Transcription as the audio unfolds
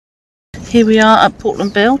Here we are at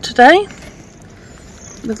Portland Bill today,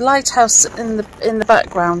 with the lighthouse in the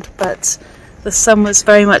background, but the sun was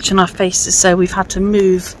very much in our faces, so we've had to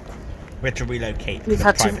move. We had to relocate We've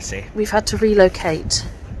had to relocate.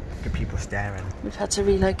 Good people staring. We've had to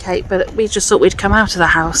relocate, but we just thought we'd come out of the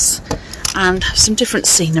house and have some different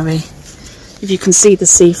scenery. If you can see the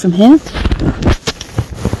sea from here.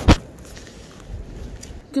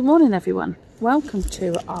 Good morning, everyone. Welcome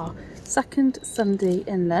to our second Sunday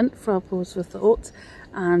in Lent for our Pause for Thought,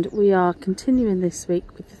 and we are continuing this week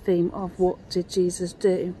with the theme of what did Jesus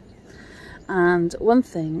do? And one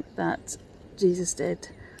thing that Jesus did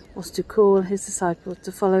was to call his disciples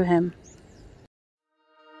to follow him.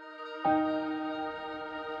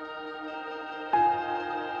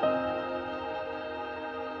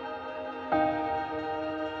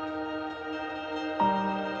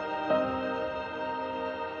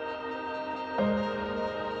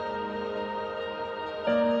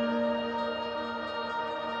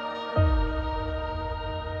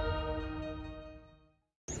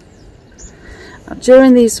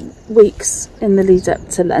 During these weeks in the lead up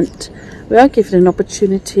to Lent, we are given an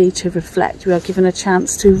opportunity to reflect. We are given a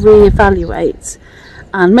chance to re-evaluate,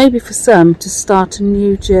 and maybe for some to start a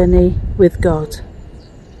new journey with God.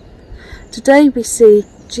 Today we see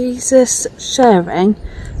Jesus sharing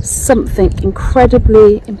something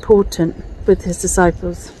incredibly important with his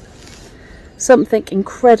disciples, something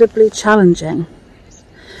incredibly challenging.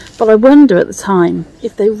 But I wonder at the time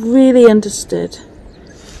if they really understood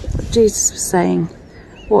what Jesus was saying,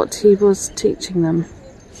 what he was teaching them.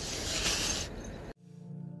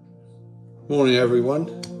 Morning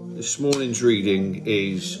everyone. This morning's reading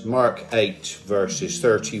is Mark 8 verses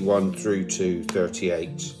 31 through to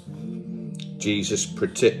 38. Jesus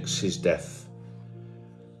predicts his death.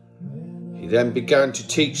 He then began to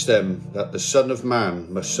teach them that the Son of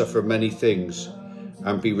Man must suffer many things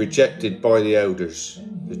and be rejected by the elders,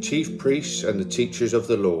 the chief priests and the teachers of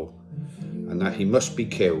the law, and that he must be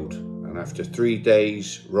killed, and after 3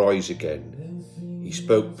 days rise again. He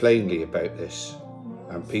spoke plainly about this,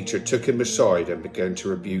 and Peter took him aside and began to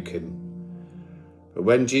rebuke him. But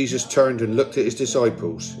when Jesus turned and looked at his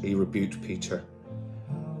disciples, he rebuked Peter.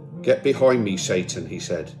 "Get behind me, Satan," he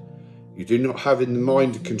said. "You do not have in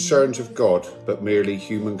mind the concerns of God, but merely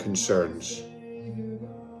human concerns."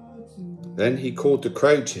 Then he called the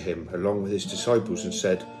crowd to him along with his disciples and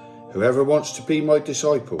said, "Whoever wants to be my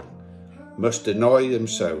disciple must deny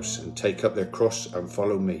themselves and take up their cross and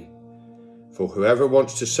follow me. For whoever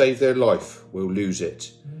wants to save their life will lose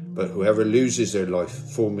it, but whoever loses their life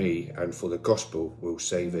for me and for the gospel will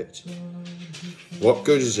save it. What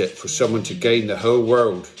good is it for someone to gain the whole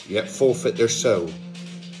world, yet forfeit their soul?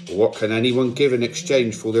 Or what can anyone give in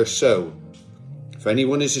exchange for their soul? If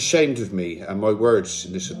anyone is ashamed of me and my words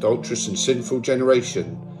in this adulterous and sinful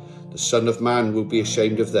generation, the Son of Man will be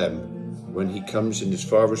ashamed of them when he comes in his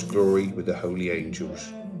Father's glory with the holy angels."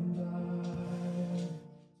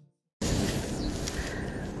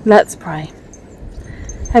 Let's pray.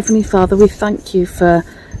 Heavenly Father, we thank you for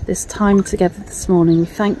this time together this morning. We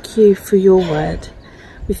thank you for your word.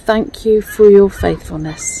 We thank you for your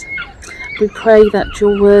faithfulness. We pray that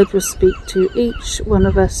your word will speak to each one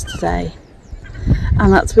of us today,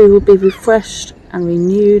 and that we will be refreshed and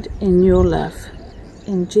renewed in your love.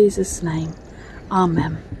 In Jesus' name,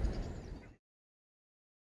 Amen.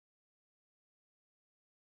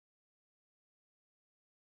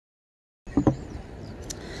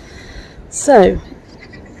 So,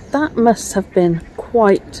 that must have been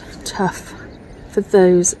quite tough for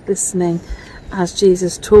those listening as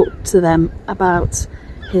Jesus talked to them about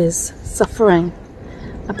his suffering,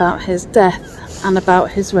 about his death, and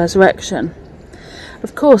about his resurrection.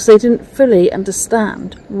 Of course, they didn't fully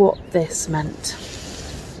understand what this meant.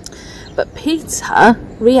 But Peter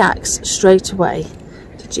reacts straight away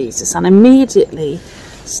to Jesus and immediately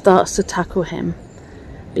starts to tackle him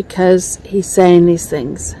because he's saying these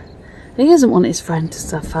things. He doesn't want his friend to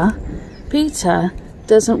suffer. Peter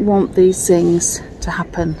doesn't want these things to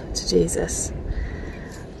happen to Jesus.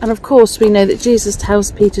 And of course we know that Jesus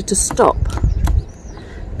tells Peter to stop.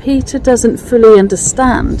 Peter doesn't fully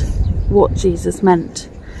understand what Jesus meant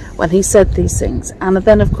when he said these things. And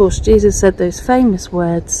then of course Jesus said those famous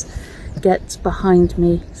words, "Get behind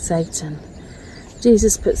me, Satan."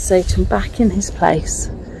 Jesus puts Satan back in his place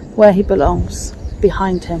where he belongs,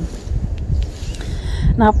 behind him.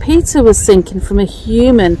 Now Peter was thinking from a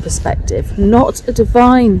human perspective, not a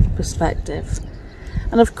divine perspective.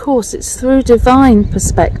 And of course it's through divine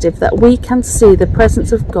perspective that we can see the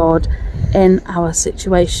presence of God in our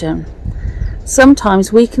situation.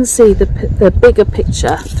 Sometimes we can see the bigger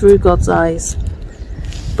picture through God's eyes.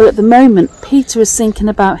 But at the moment, Peter is thinking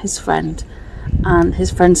about his friend and his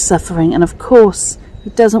friend's suffering, and of course he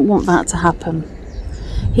doesn't want that to happen.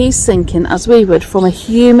 He's thinking, as we would, from a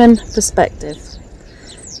human perspective.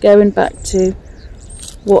 Going back to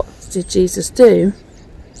what did Jesus do?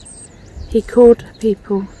 He called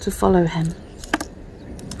people to follow him.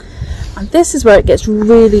 And this is where it gets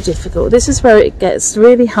really difficult. This is where it gets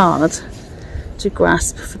really hard to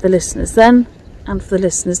grasp for the listeners then and for the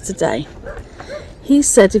listeners today. He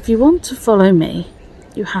said, if you want to follow me,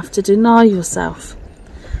 you have to deny yourself.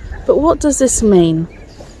 But what does this mean?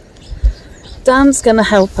 Dan's going to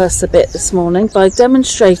help us a bit this morning by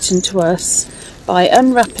demonstrating to us, by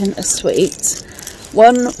unwrapping a sweet,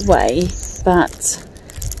 one way that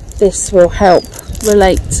this will help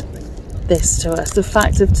relate this to us, the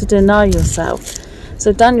fact of to deny yourself.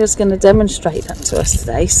 So Daniel's going to demonstrate that to us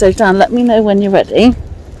today. So Dan, let me know when you're ready.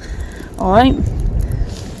 Alright.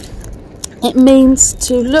 It means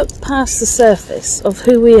to look past the surface of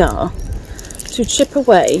who we are, to chip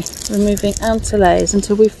away, removing outer layers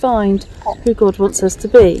until we find who God wants us to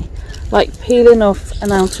be, like peeling off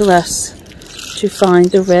an outer us to find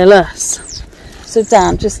the real us. So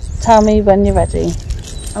Dan, just tell me when you're ready.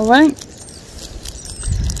 Alright?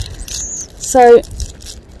 So,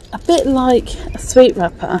 a bit like a sweet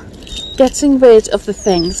wrapper, getting rid of the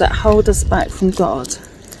things that hold us back from God.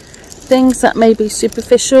 Things that may be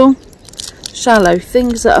superficial, shallow,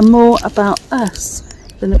 things that are more about us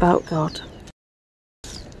than about God.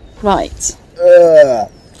 Right.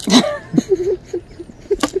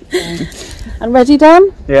 And ready,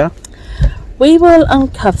 Dan? Yeah. We will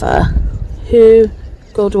uncover who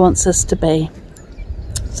God wants us to be.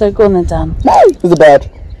 So go on then, Dan. No! There's a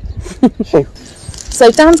bird.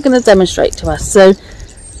 So Dan's going to demonstrate to us. So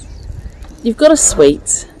you've got a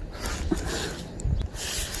sweet.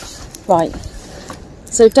 Right.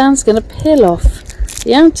 So Dan's going to peel off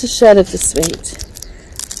the outer shell of the sweet.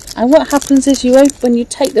 And what happens is when you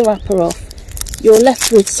take the wrapper off, you're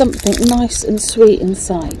left with something nice and sweet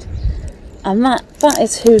inside. And that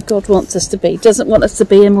is who God wants us to be. He doesn't want us to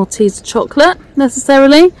be a Malteser chocolate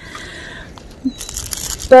necessarily.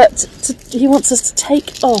 But he wants us to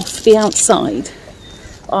take off the outside,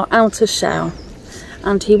 our outer shell,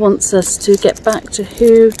 and he wants us to get back to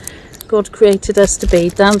who God created us to be.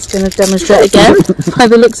 Dan's going to demonstrate again by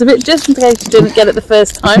the looks of it, just in case you didn't get it the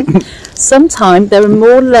first time. Sometimes there are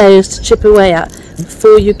more layers to chip away at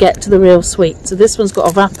before you get to the real sweet. So this one's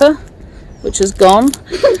got a wrapper, which has gone,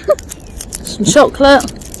 some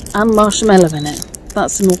chocolate and marshmallow in it.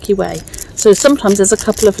 That's the Milky Way. So sometimes there's a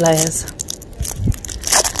couple of layers.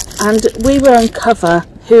 And we will uncover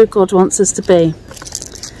who God wants us to be.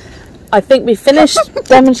 I think we've finished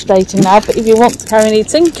demonstrating now, but if you want to carry on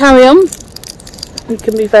eating, carry on. You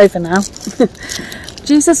can move over now.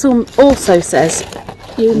 Jesus also says,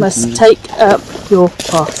 you must take up your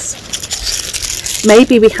cross.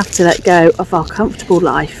 Maybe we have to let go of our comfortable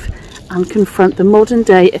life and confront the modern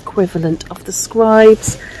day equivalent of the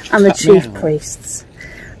scribes and the chief priests,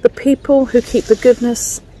 the people who keep the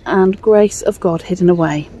goodness and grace of God hidden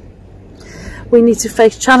away. We need to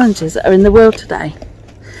face challenges that are in the world today,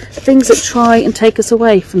 things that try and take us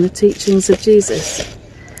away from the teachings of Jesus.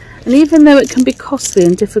 And even though it can be costly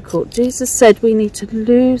and difficult, Jesus said we need to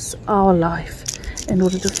lose our life in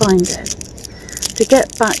order to find it. To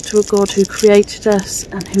get back to a God who created us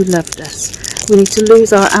and who loved us, we need to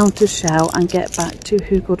lose our outer shell and get back to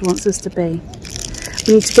who God wants us to be.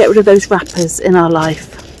 We need to get rid of those wrappers in our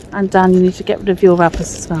life. And Dan, you need to get rid of your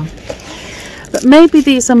wrappers as well. But maybe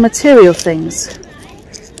these are material things.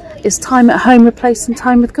 Is time at home replacing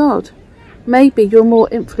time with God? Maybe you're more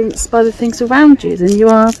influenced by the things around you than you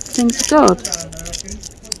are things of God.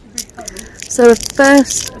 So the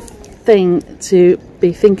first thing to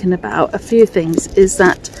be thinking about, a few things, is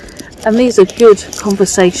that, and these are good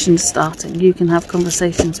conversations starting. You can have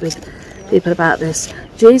conversations with people about this.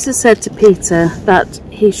 Jesus said to Peter that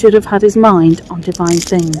he should have had his mind on divine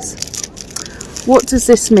things. What does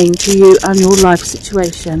this mean to you and your life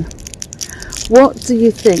situation? What do you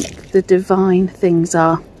think the divine things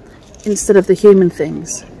are instead of the human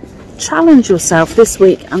things? Challenge yourself this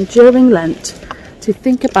week and during Lent to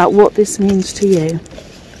think about what this means to you.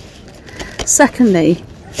 Secondly,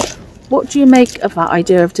 what do you make of that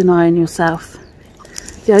idea of denying yourself?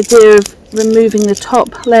 The idea of removing the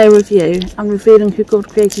top layer of you and revealing who God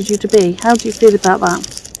created you to be. How do you feel about that?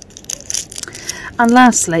 And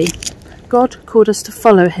lastly, God called us to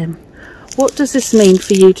follow him. What does this mean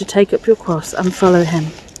for you to take up your cross and follow him?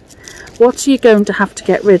 What are you going to have to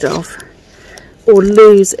get rid of or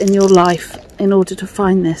lose in your life in order to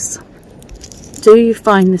find this? Do you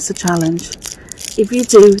find this a challenge? If you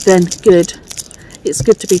do, then good. it's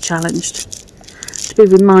good to be challenged, to be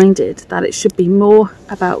reminded that it should be more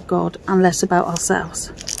about God and less about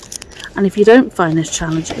ourselves. And if you don't find this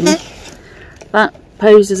challenging, that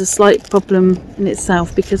poses a slight problem in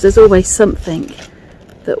itself, because there's always something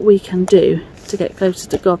that we can do to get closer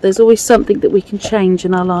to God. There's always something that we can change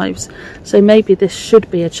in our lives. So maybe this should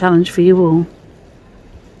be a challenge for you all.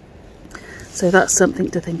 So that's something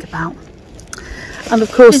to think about. And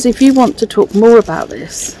of course, if you want to talk more about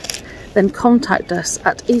this, then contact us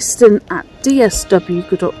at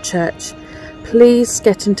easton@dswgood.church. Please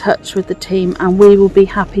get in touch with the team and we will be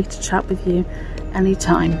happy to chat with you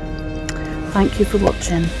anytime. Thank you for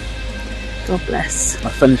watching. God bless. I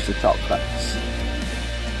finished the chocolates.